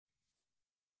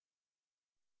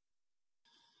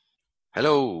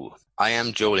Hello, I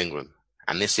am Joel Ingram,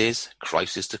 and this is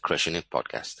Crisis to Crushing It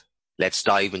podcast. Let's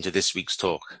dive into this week's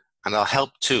talk, and I'll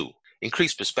help to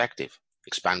increase perspective,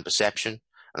 expand perception,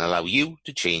 and allow you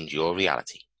to change your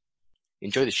reality.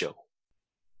 Enjoy the show.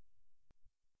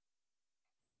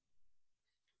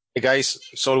 Hey guys,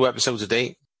 solo episode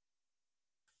today.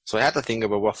 So I had to think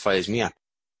about what fires me up,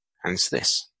 and it's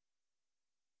this.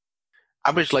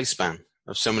 Average lifespan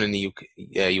of someone in the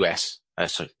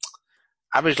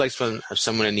Average lifespan of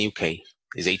someone in the UK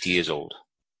is 80 years old.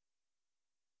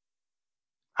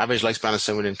 Average lifespan of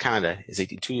someone in Canada is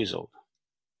 82 years old.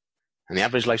 And the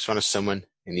average lifespan of someone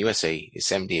in the USA is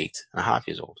 78 and a half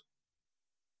years old.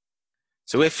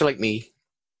 So if you're like me,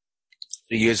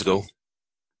 3 years ago,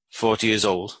 40 years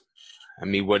old, and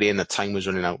me worrying that time was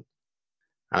running out,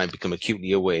 and I'd become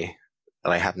acutely aware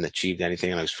that I hadn't achieved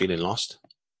anything and I was feeling lost,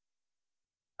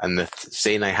 and the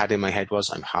saying I had in my head was,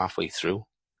 I'm halfway through,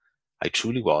 I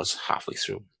truly was halfway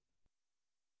through.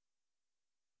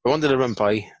 I wanted to run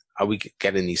by how we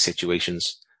get in these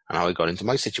situations and how I got into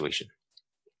my situation.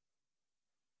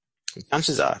 And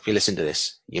chances are, if you listen to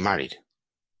this, you're married.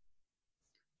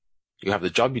 You have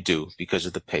the job you do because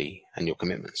of the pay and your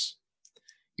commitments.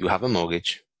 You have a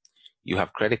mortgage. You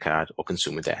have credit card or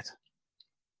consumer debt.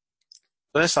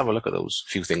 So let's have a look at those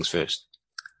few things first.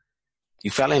 You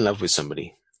fell in love with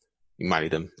somebody. You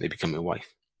married them. They become your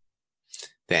wife.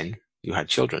 Then you had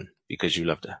children because you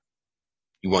loved her.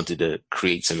 You wanted to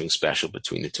create something special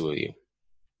between the two of you.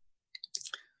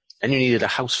 Then you needed a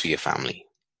house for your family.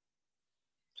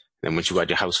 Then once you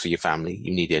had your house for your family,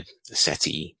 you needed a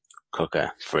settee,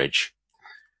 cooker, fridge.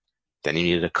 Then you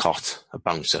needed a cot, a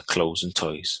bouncer, clothes and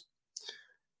toys,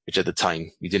 which at the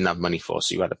time you didn't have money for,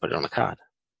 so you had to put it on a card.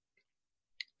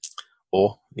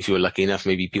 Or if you were lucky enough,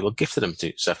 maybe people gifted them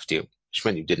stuff to you, which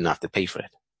meant you didn't have to pay for it.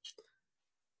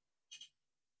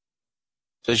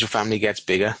 So as your family gets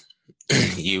bigger,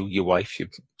 you, your wife, your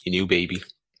new baby,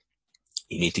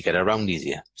 you need to get around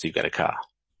easier, so you get a car.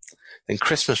 Then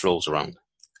Christmas rolls around,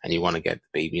 and you want to get the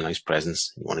baby nice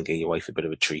presents. You want to get your wife a bit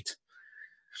of a treat,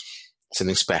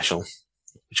 something special,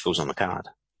 which goes on the card.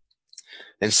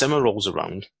 Then summer rolls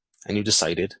around, and you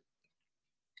decided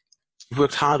you've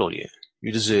worked hard all year.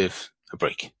 You deserve a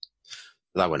break.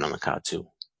 That went on the card too.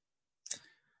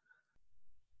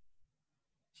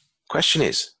 Question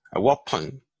is, at what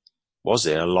point was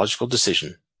there a logical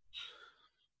decision?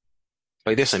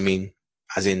 By this I mean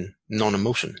as in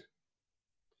non-emotion.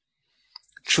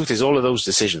 Truth is, all of those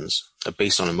decisions are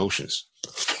based on emotions.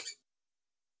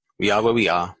 We are where we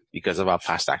are because of our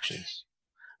past actions,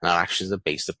 and our actions are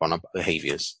based upon our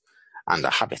behaviors and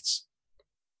our habits.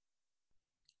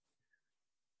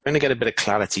 I'm going to get a bit of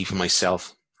clarity for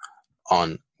myself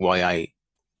on why I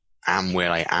am where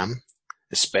I am,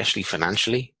 especially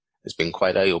financially. It's been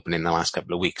quite eye-opening in the last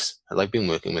couple of weeks as I've been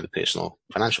working with a personal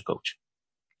financial coach.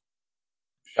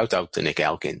 Shout out to Nick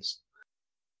Elkins.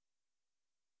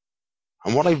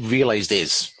 And what I've realized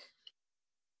is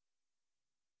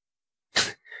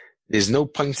there's no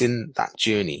point in that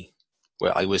journey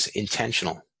where I was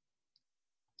intentional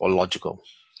or logical.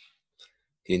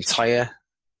 The entire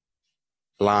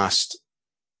last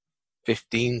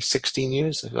 15, 16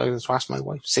 years, if I was to ask my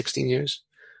wife, 16 years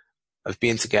of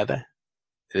being together,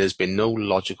 there has been no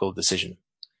logical decision.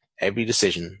 Every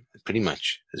decision pretty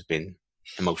much has been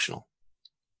emotional.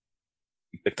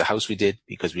 We picked the house we did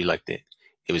because we liked it.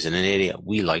 It was in an area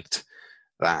we liked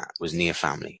that was near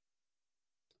family.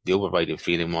 The overriding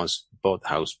feeling was we bought the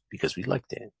house because we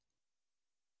liked it.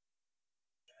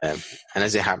 And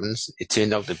as it happens, it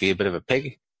turned out to be a bit of a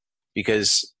pig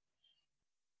because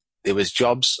there was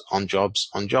jobs on jobs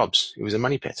on jobs. It was a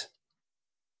money pit.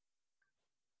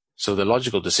 So the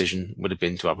logical decision would have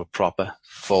been to have a proper,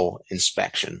 full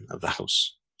inspection of the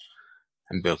house.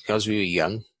 And because we were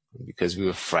young, because we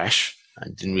were fresh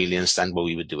and didn't really understand what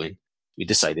we were doing, we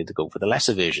decided to go for the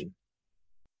lesser version.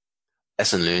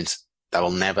 Lesson learned, that will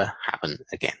never happen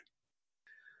again.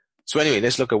 So anyway,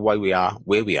 let's look at why we are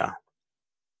where we are.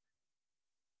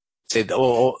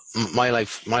 My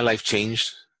life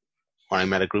changed when I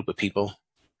met a group of people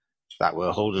that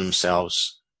were holding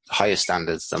themselves to higher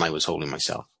standards than I was holding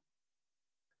myself.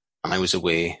 And I was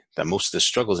aware that most of the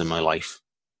struggles in my life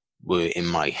were in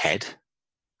my head,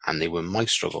 and they were my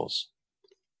struggles.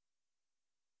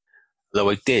 Though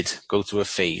I did go through a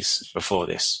phase before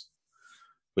this,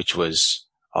 which was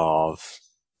of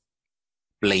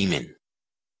blaming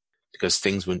because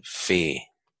things weren't fair.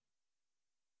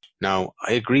 Now,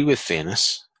 I agree with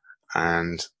fairness,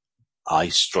 and I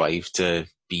strive to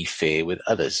be fair with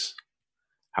others.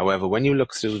 However, when you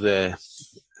look through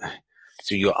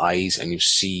your eyes and you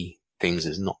see things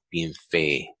as not being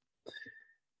fair,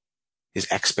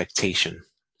 There's expectation.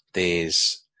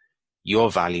 There's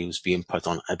your values being put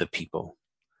on other people,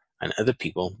 and other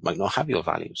people might not have your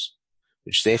values,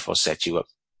 which therefore set you up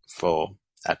for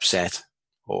upset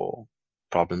or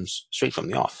problems straight from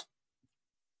the off.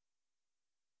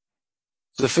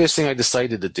 So the first thing I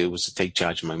decided to do was to take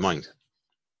charge of my mind.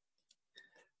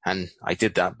 And I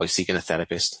did that by seeking a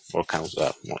therapist, or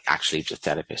actually it was a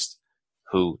therapist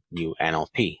who knew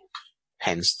NLP.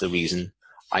 Hence the reason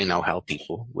I now help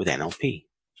people with NLP.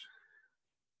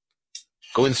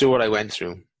 Going through what I went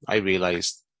through, I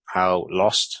realized how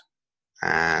lost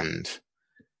and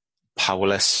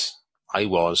powerless I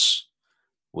was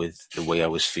with the way I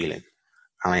was feeling.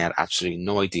 And I had absolutely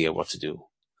no idea what to do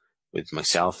with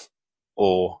myself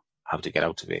or how to get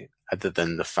out of it, other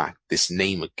than the fact this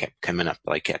name kept coming up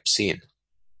that I kept seeing.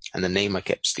 And the name I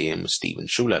kept seeing was Stephen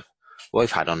Truelove, who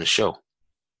I've had on the show.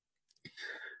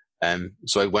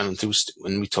 So I went through,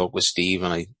 when we talked with Steve,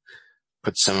 and I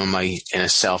put some of my inner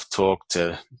self-talk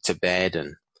to bed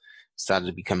and started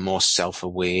to become more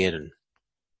self-aware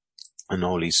and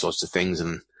all these sorts of things.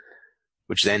 And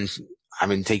which then,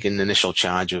 having taken initial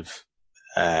charge of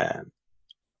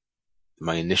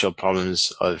my initial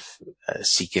problems of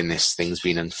seeking this, things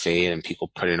being unfair and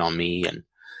people putting on me and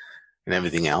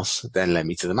everything else, then led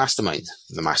me to the mastermind.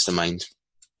 The mastermind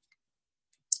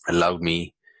allowed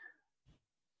me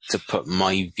to put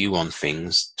my view on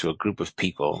things to a group of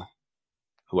people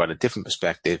who had a different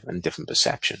perspective and different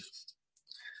perception.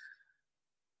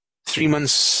 3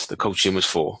 months the coaching was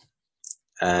for,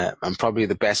 and probably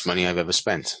the best money I've ever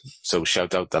spent. So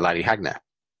shout out to Larry Hagner.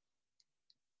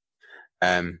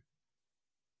 And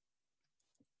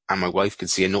my wife could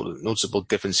see a noticeable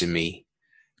difference in me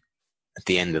at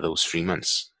the end of those 3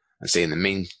 months. And saying the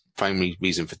main primary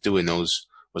reason for doing those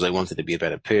was I wanted to be a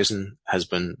better person,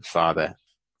 husband, father,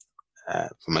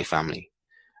 for my family.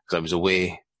 Because I was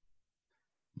aware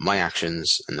my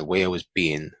actions and the way I was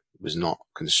being was not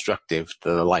constructive to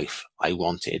the life I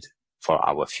wanted for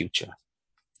our future.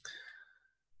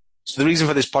 So the reason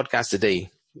for this podcast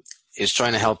today is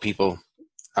trying to help people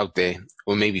out there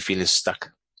who may be feeling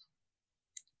stuck.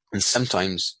 And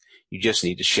sometimes you just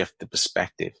need to shift the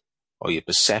perspective or your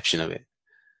perception of it,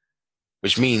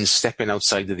 which means stepping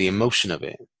outside of the emotion of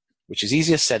it, which is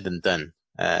easier said than done,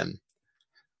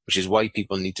 which is why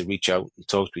people need to reach out and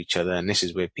talk to each other. And this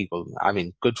is where people,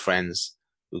 having good friends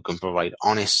who can provide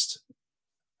honest,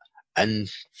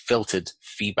 unfiltered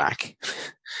feedback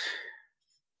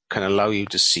can allow you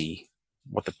to see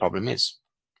what the problem is.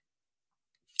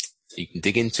 So you can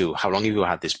dig into how long have you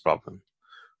had this problem?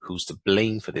 Who's to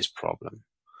blame for this problem?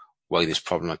 Why this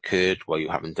problem occurred? Why you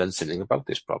haven't done something about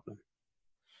this problem?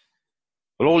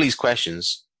 Well, all these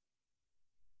questions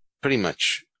pretty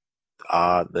much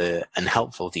are the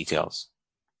unhelpful details.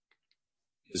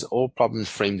 Because all problems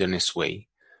framed in this way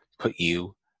put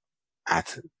you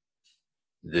at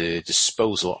the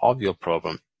disposal of your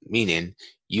problem, meaning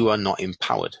you are not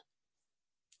empowered.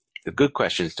 The good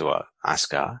questions to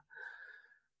ask are,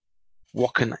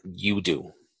 what can you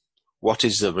do? What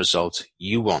is the result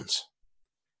you want?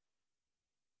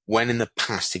 When in the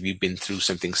past have you been through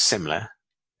something similar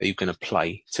that you can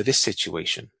apply to this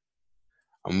situation?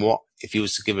 And what, if you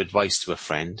was to give advice to a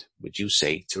friend, would you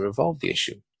say to resolve the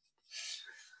issue?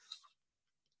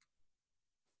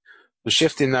 We're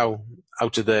shifting now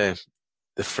out of the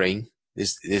frame.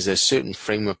 There's a certain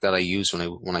framework that I use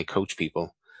when I coach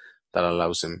people that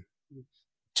allows them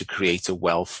to create a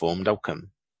well-formed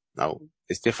outcome. Now,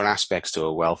 there's different aspects to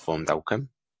a well-formed outcome.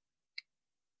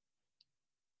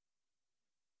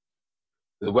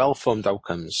 The well-formed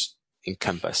outcomes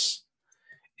encompass: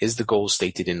 is the goal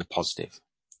stated in the positive?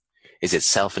 Is it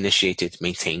self-initiated,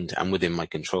 maintained, and within my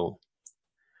control?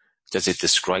 Does it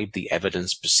describe the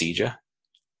evidence procedure?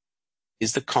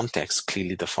 Is the context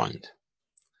clearly defined?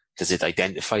 Does it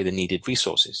identify the needed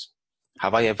resources?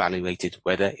 Have I evaluated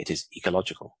whether it is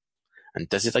ecological? And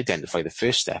does it identify the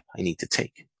first step I need to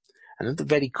take? And at the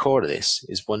very core of this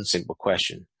is one simple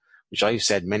question, which I've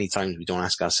said many times we don't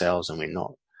ask ourselves, and we're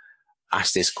not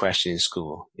asked this question in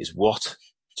school, is what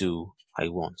do I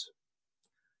want?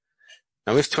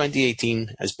 Now, if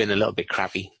 2018 has been a little bit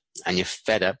crappy and you're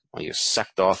fed up or you're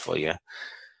sucked off, or you're,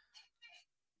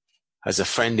 as a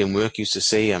friend in work used to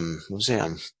say, I'm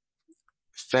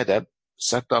fed up,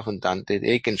 sucked off and danted,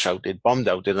 aching shouted, bombed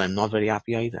out, and I'm not very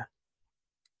happy either.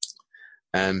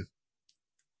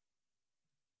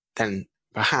 Then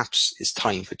perhaps it's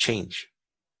time for change.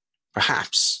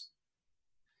 Perhaps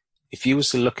if you was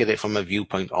to look at it from a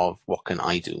viewpoint of what can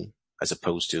I do, as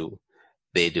opposed to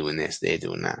they're doing this, they're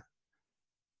doing that.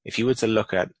 If you were to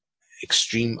look at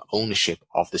extreme ownership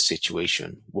of the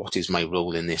situation, what is my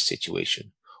role in this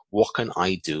situation? what can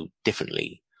I do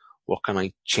differently? What can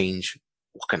I change?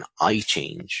 What can I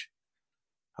change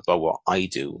about what I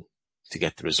do to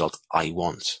get the result I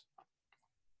want?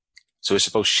 So it's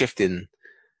about shifting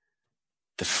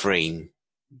the frame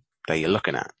that you're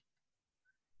looking at,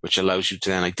 which allows you to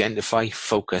then identify,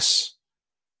 focus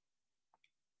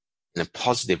in a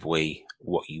positive way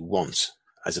what you want,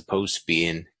 as opposed to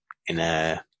being in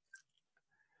a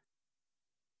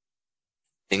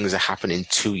things are happening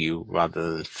to you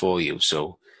rather than for you.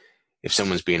 So if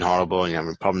someone's being horrible and you're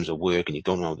having problems at work and you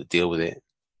don't know how to deal with it,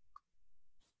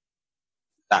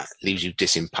 that leaves you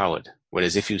disempowered.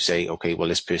 Whereas if you say, okay, well,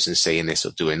 this person's saying this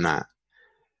or doing that,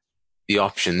 the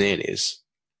option there is,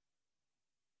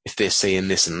 if they're saying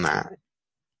this and that,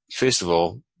 first of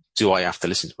all, do I have to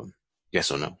listen to them? Yes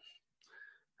or no?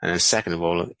 And then second of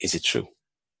all, is it true?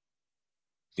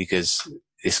 Because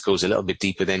this goes a little bit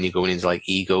deeper, then you're going into like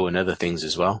ego and other things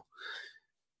as well.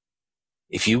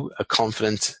 If you are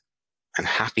confident and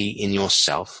happy in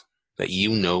yourself, that you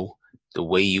know the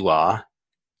way you are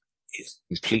is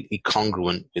completely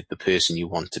congruent with the person you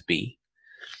want to be,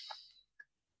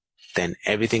 then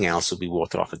everything else will be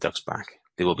water off a duck's back.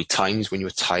 There will be times when you're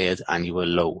tired and you are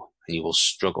low and you will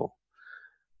struggle.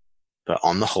 But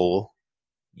on the whole,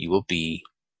 you will be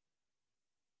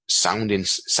sound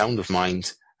of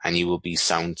mind, and you will be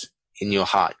sound in your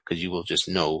heart, because you will just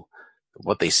know that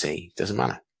what they say doesn't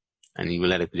matter. And you will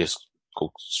let it just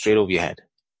go straight over your head.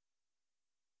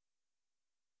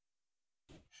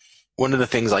 One of the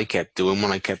things I kept doing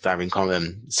when I kept having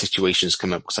situations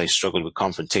come up because I struggled with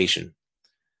confrontation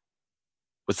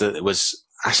was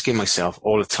asking myself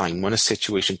all the time, when a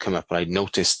situation come up, I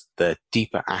noticed the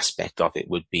deeper aspect of it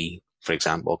would be, for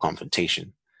example,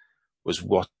 confrontation, was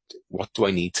what do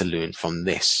I need to learn from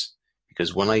this?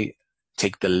 Because when I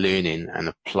take the learning and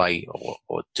apply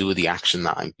or do the action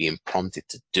that I'm being prompted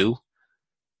to do,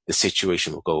 the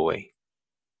situation will go away.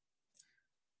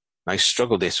 I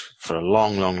struggled this for a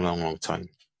long time.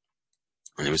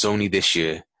 And it was only this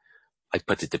year I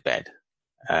put it to bed.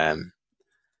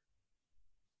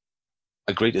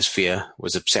 My greatest fear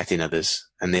was upsetting others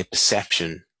and their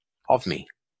perception of me.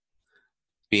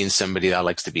 Being somebody that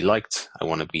likes to be liked, I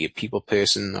want to be a people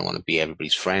person, I want to be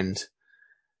everybody's friend.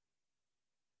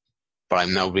 But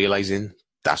I'm now realizing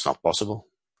that's not possible.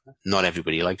 Not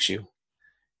everybody likes you.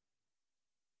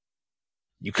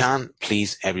 You can't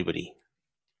please everybody.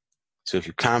 So if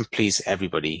you can't please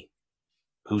everybody,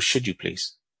 who should you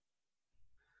please?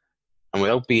 And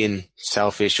without being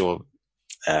selfish or,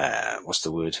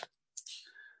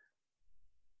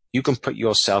 you can put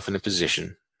yourself in a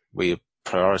position where you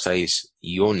prioritize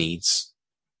your needs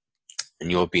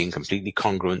and you're being completely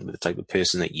congruent with the type of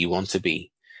person that you want to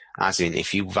be. As in,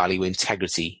 if you value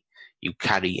integrity, you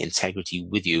carry integrity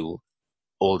with you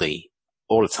all day,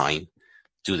 all the time,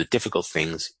 do the difficult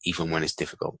things even when it's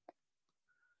difficult.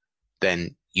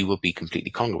 Then you will be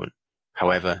completely congruent.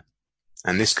 However,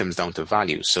 and this comes down to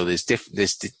values. So there's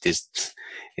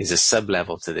a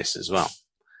sub-level to this as well.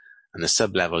 And the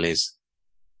sub-level is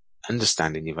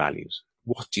understanding your values.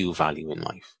 What do you value in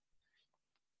life?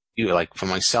 Like for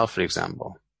myself, for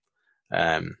example,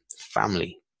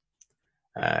 family,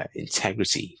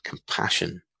 integrity,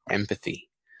 compassion, empathy,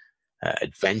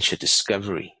 adventure,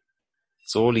 discovery.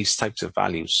 It's all these types of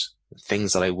values,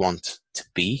 things that I want to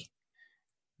be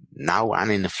now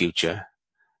and in the future.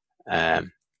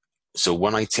 So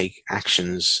when I take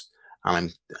actions,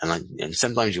 and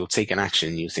sometimes you'll take an action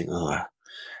and you think,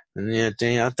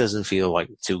 that doesn't feel like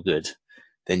too good.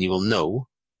 Then you will know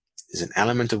there's an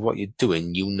element of what you're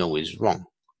doing you know is wrong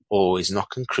or is not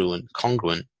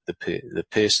congruent the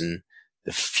person,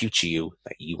 the future you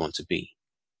that you want to be.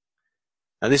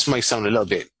 Now this might sound a little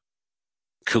bit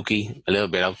kooky, a little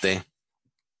bit out there,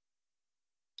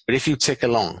 but if you tick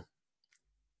along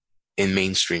in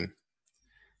mainstream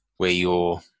where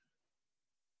you're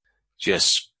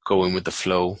just going with the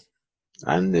flow,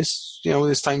 and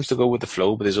there's times to go with the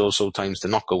flow, but there's also times to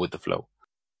not go with the flow.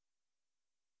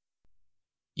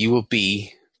 You will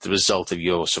be the result of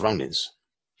your surroundings.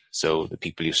 So the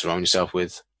people you surround yourself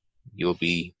with, you'll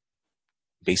be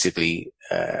basically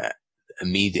an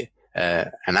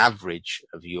average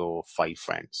of your 5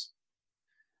 friends.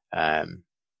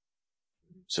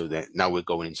 So that now we're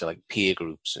going into like peer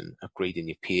groups and upgrading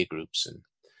your peer groups. And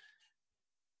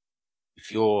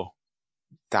if you're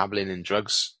dabbling in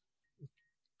drugs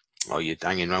or you're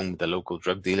hanging around with the local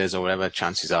drug dealers or whatever,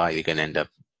 chances are you're going to end up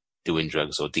doing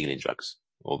drugs or dealing drugs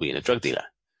or being a drug dealer.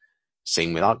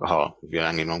 Same with alcohol. If you're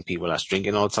hanging around people that's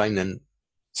drinking all the time, then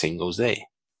same goes there.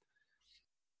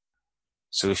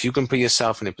 So if you can put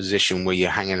yourself in a position where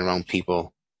you're hanging around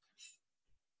people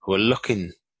who are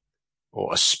looking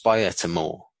or aspire to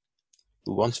more,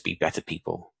 who want to be better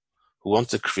people, who want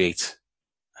to create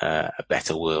a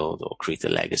better world or create a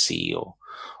legacy or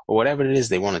whatever it is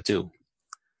they want to do,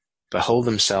 but hold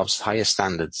themselves to higher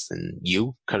standards than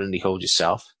you currently hold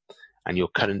yourself and your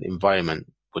current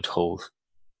environment would hold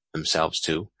themselves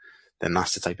to, then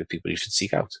that's the type of people you should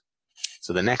seek out.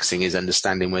 So the next thing is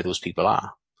understanding where those people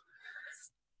are.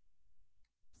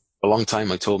 A long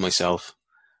time I told myself,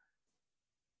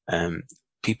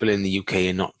 people in the UK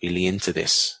are not really into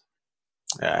this,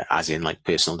 as in like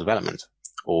personal development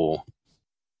or,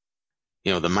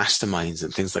 the masterminds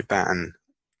and things like that. And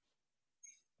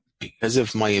because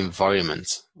of my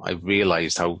environment, I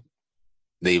realized how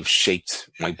they've shaped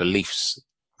my beliefs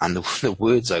and the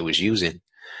words I was using.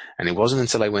 And it wasn't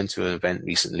until I went to an event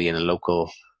recently in a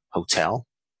local hotel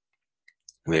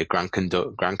where Grant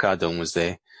Cardone was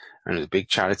there, and it was a big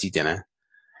charity dinner.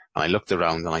 And I looked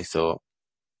around and I thought,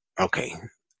 okay,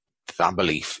 that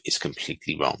belief is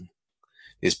completely wrong.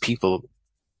 There's people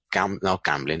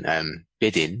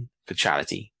bidding for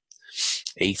charity,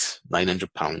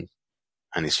 £800-900,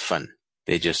 and it's fun.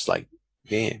 They're just like,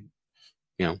 yeah,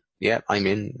 I'm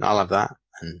in, I'll have that.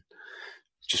 And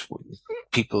just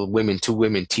two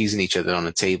women teasing each other on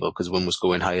a table because one was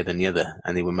going higher than the other,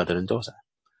 and they were mother and daughter.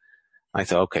 I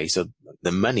thought, okay, so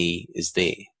the money is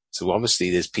there. So obviously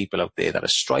there's people out there that are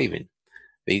striving.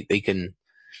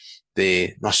 They're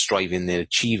not striving, they're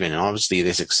achieving. And obviously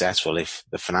they're successful if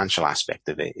the financial aspect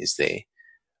of it is there.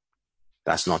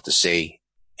 That's not to say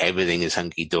everything is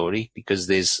hunky-dory, because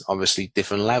there's obviously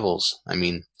different levels. I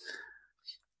mean,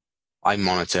 I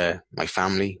monitor my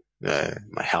family,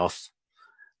 my health,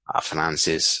 our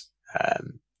finances,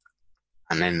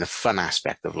 and then the fun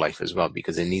aspect of life as well,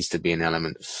 because there needs to be an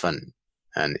element of fun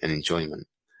and enjoyment.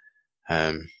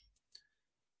 And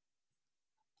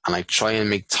I try and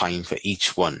make time for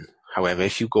each one. However,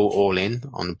 if you go all in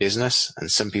on a business, and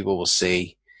some people will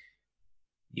say,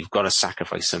 you've got to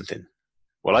sacrifice something.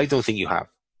 Well, I don't think you have.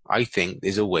 I think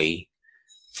there's a way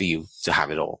for you to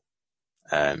have it all.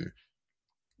 And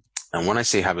when I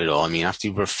say have it all, I mean, after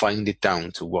you've refined it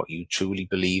down to what you truly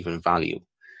believe and value,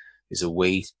 there's a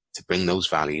way to bring those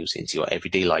values into your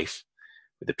everyday life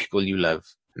with the people you love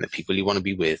and the people you want to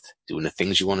be with, doing the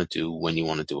things you want to do when you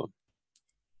want to do them.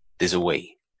 There's a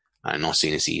way. I'm not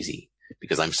saying it's easy,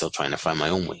 because I'm still trying to find my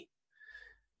own way.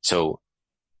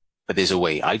 But there's a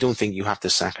way. I don't think you have to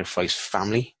sacrifice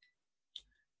family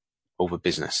over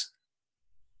business,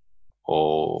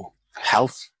 or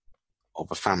health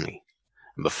over family.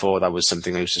 And before, that was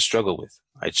something I used to struggle with.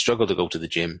 I'd struggle to go to the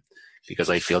gym because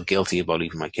I feel guilty about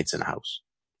leaving my kids in the house.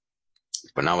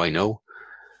 But now I know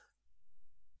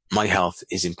my health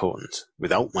is important.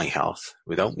 Without my health,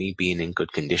 without me being in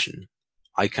good condition,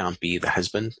 I can't be the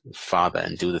husband, father,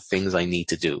 and do the things I need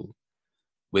to do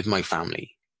with my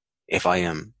family if I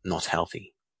am not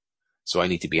healthy. So I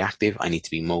need to be active. I need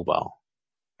to be mobile.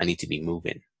 I need to be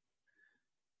moving.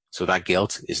 So that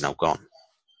guilt is now gone.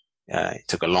 It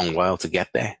took a long while to get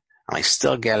there, and I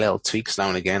still get little tweaks now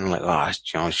and again. I'm like, I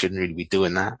shouldn't really be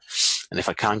doing that. And if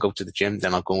I can't go to the gym,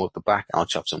 then I'll go up the back and I'll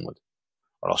chop some wood,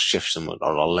 or I'll shift some wood,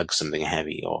 or I'll lug something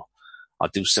heavy, or I'll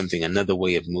do something, another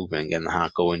way of moving and getting the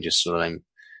heart going, just so that I'm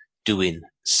doing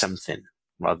something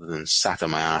rather than sat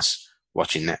on my ass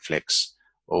watching Netflix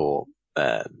or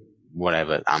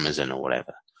whatever, Amazon or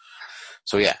whatever.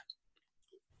 So yeah.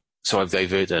 So I've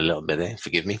diverted a little bit there.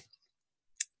 Forgive me.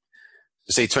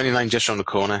 Say 29 just around the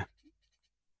corner.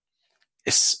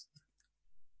 This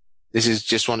is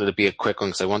just wanted to be a quick one,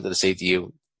 because I wanted to say to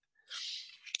you,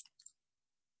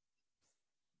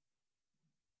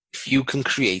 if you can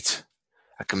create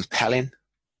a compelling,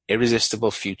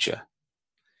 irresistible future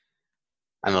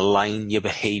and align your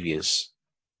behaviors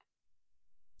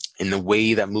in the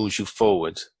way that moves you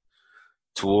forward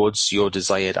towards your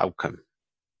desired outcome,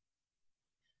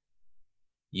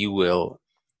 you will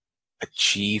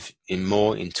achieve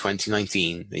more in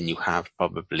 2019 than you have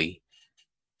probably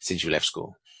since you left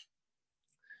school.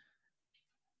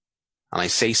 And I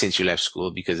say since you left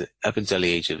school because up until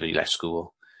the age of you left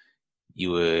school,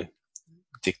 you were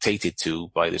dictated to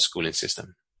by the schooling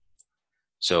system.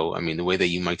 So, I mean, the way that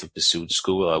you might have pursued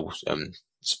school or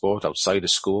sport outside of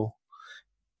school,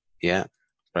 yeah.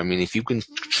 But I mean, if you can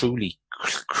truly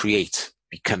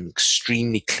become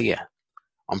extremely clear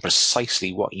on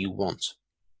precisely what you want,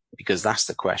 because that's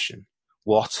the question.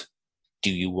 What do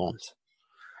you want?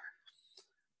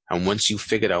 And once you've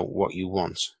figured out what you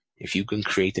want, if you can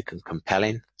create a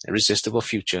compelling, irresistible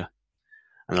future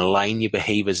and align your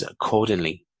behaviors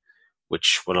accordingly,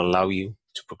 which will allow you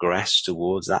to progress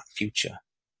towards that future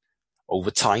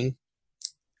over time,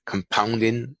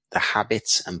 Compounding the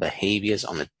habits and behaviors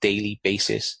on a daily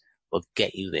basis will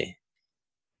get you there.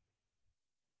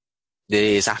 There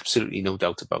is absolutely no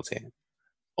doubt about it.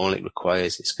 All it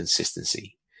requires is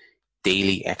consistency,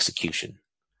 daily execution.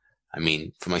 I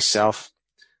mean, for myself,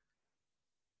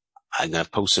 I'm going to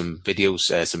post some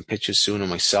videos, some pictures soon of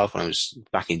myself when I was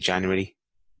back in January,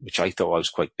 which I thought I was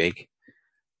quite big.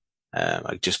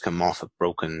 I just come off a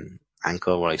broken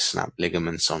ankle where I snapped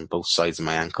ligaments on both sides of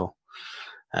my ankle.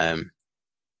 I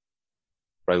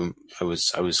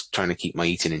was trying to keep my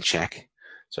eating in check.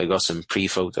 So I got some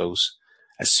pre-photos.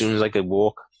 As soon as I could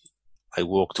walk, I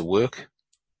walked to work.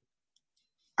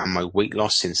 And my weight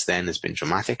loss since then has been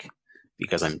dramatic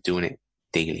because I'm doing it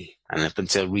daily. And up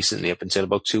until recently, up until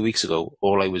about 2 weeks ago,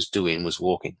 all I was doing was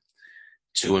walking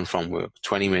to and from work,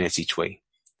 20 minutes each way.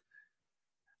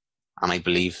 And I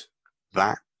believe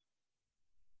that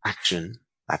action,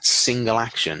 that single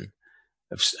action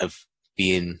of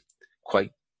being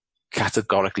quite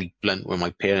categorically blunt when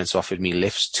my parents offered me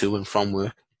lifts to and from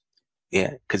work,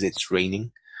 because it's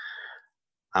raining.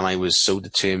 And I was so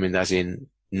determined, as in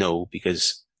no,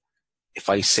 because if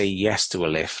I say yes to a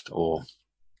lift, or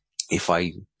if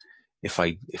I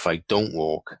don't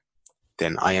walk,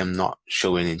 then I am not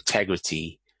showing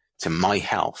integrity to my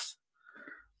health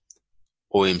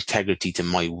or integrity to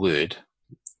my word,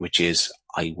 which is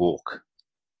I walk.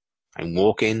 I'm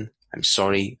walking. I'm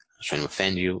sorry. I was trying to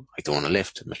offend you. I don't want to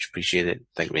lift. Much appreciated.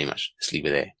 Thank you very much. Just leave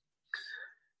it there.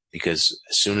 Because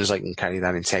as soon as I can carry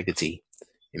that integrity,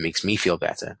 it makes me feel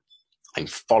better. I'm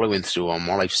following through on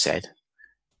what I've said.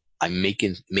 I'm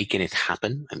making it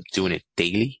happen. I'm doing it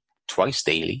daily, twice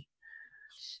daily.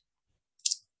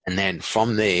 And then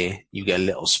from there, you get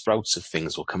little sprouts of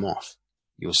things will come off.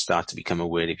 You'll start to become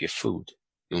aware of your food.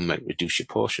 You might reduce your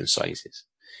portion sizes.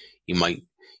 You might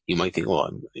think,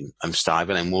 oh, I'm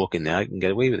starving, I'm walking there, I can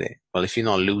get away with it. Well, if you're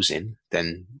not losing,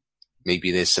 then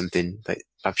maybe there's something that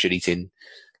perhaps you're eating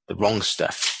the wrong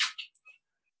stuff.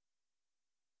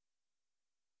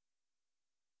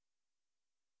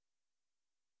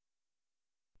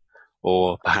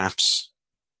 Or perhaps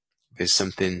there's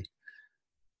something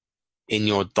in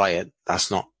your diet that's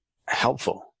not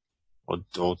helpful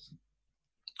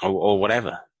or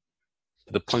whatever.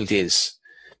 But the point is,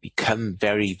 become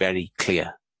very, very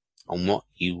clear on what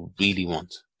you really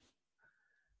want.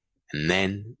 And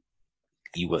then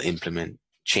you will implement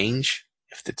change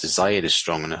if the desire is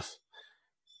strong enough.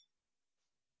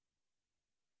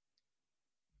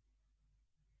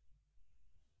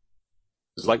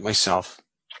 Like myself,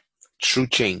 true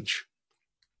change,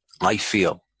 I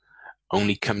feel,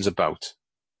 only comes about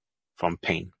from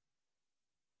pain.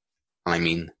 And I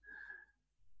mean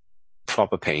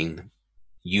proper pain,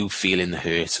 you feeling the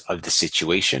hurt of the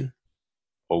situation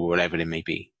or whatever it may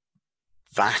be.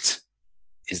 That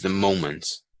is the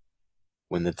moment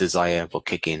when the desire will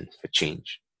kick in for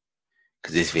change.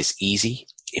 Because if it's easy,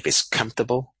 if it's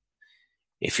comfortable,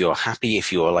 if you're happy,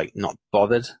 if you're like not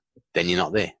bothered, then you're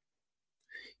not there.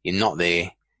 You're not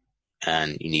there,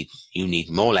 and you need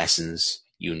more lessons.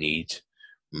 You need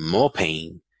more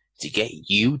pain to get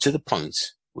you to the point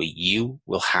where you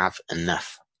will have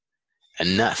enough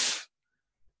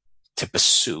to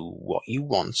pursue what you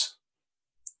want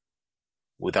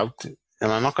without,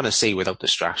 and I'm not going to say without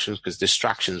distractions, because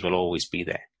distractions will always be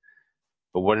there.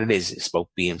 But what it is, it's about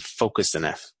being focused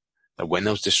enough that when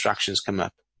those distractions come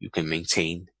up, you can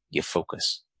maintain your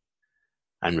focus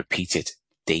and repeat it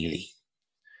daily.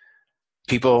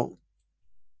 People,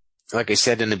 like I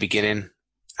said in the beginning,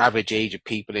 average age of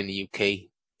people in the UK,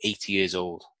 80 years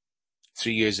old.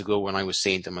 3 years ago when I was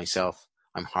saying to myself,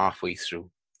 I'm halfway through,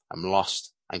 I'm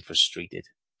lost, I'm frustrated.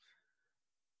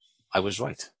 I was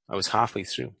right. I was halfway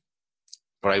through.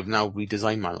 But I've now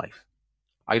redesigned my life.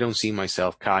 I don't see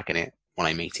myself carking it when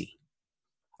I'm 80.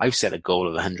 I've set a goal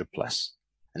of 100 plus.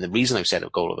 And the reason I've set a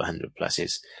goal of 100 plus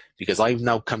is because I've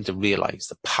now come to realize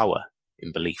the power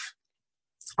in belief.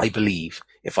 I believe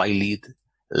if I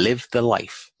live the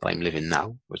life that I'm living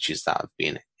now, which is that of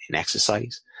being in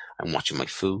exercise, I'm watching my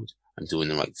food, I'm doing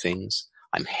the right things,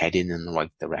 I'm heading in the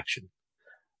right direction.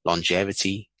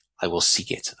 Longevity, I will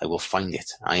seek it, I will find it,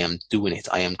 I am doing it,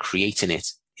 I am creating it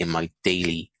in my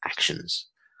daily actions,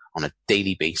 on a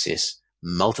daily basis,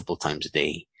 multiple times a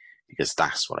day, because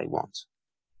that's what I want.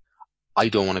 I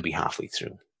don't want to be halfway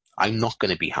through. I'm not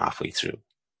going to be halfway through,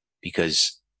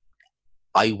 because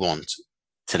I want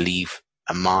to leave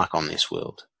a mark on this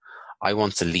world. I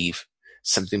want to leave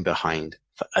something behind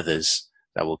for others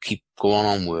that will keep going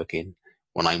on working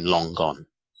when I'm long gone.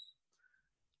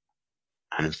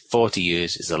 And 40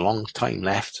 years is a long time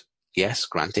left. Yes,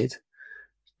 granted,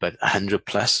 but 100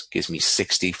 plus gives me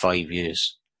 65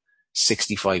 years.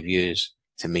 65 years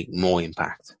to make more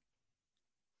impact.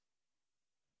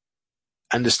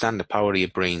 Understand the power of your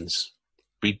brains.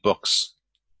 Read books.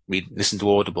 Listen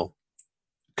to Audible.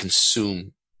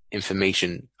 Consume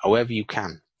information however you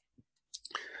can.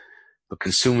 But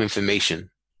consume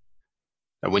information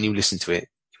that when you listen to it,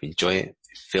 you enjoy it,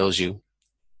 it fills you,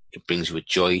 it brings you a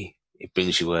joy, it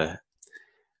brings you a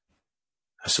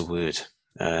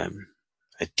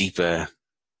deeper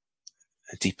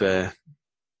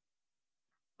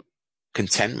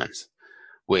contentment,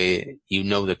 where you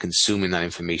know that consuming that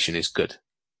information is good,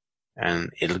 and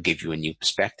it'll give you a new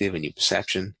perspective, a new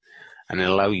perception, and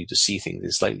it'll allow you to see things in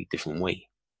a slightly different way.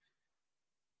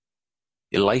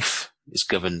 Your life is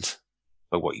governed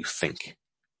by what you think.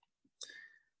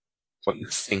 What you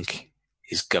think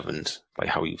is governed by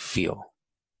how you feel,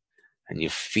 and you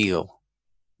feel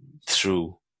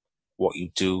through what you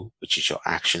do, which is your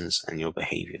actions and your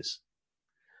behaviors.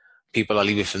 People, I'll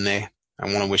leave it from there. I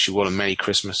want to wish you all a Merry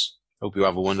Christmas. Hope you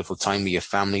have a wonderful time with your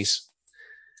families.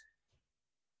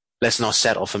 Let's not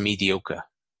settle for mediocre.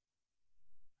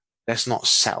 Let's not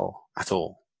settle at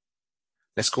all.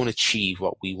 Let's go and achieve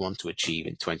what we want to achieve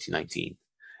in 2019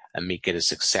 and make it as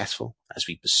successful as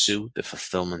we pursue the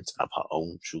fulfillment of our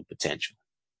own true potential.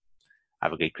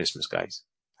 Have a great Christmas, guys.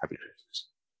 Happy Christmas.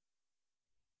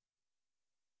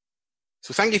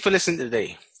 So thank you for listening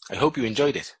today. I hope you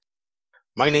enjoyed it.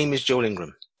 My name is Joel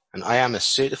Ingram, and I am a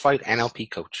certified NLP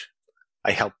coach.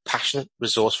 I help passionate,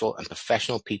 resourceful, and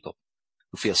professional people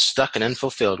who feel stuck and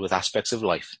unfulfilled with aspects of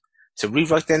life to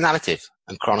rewrite their narrative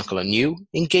and chronicle a new,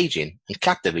 engaging, and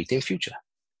captivating future.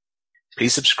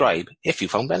 Please subscribe if you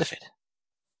found benefit.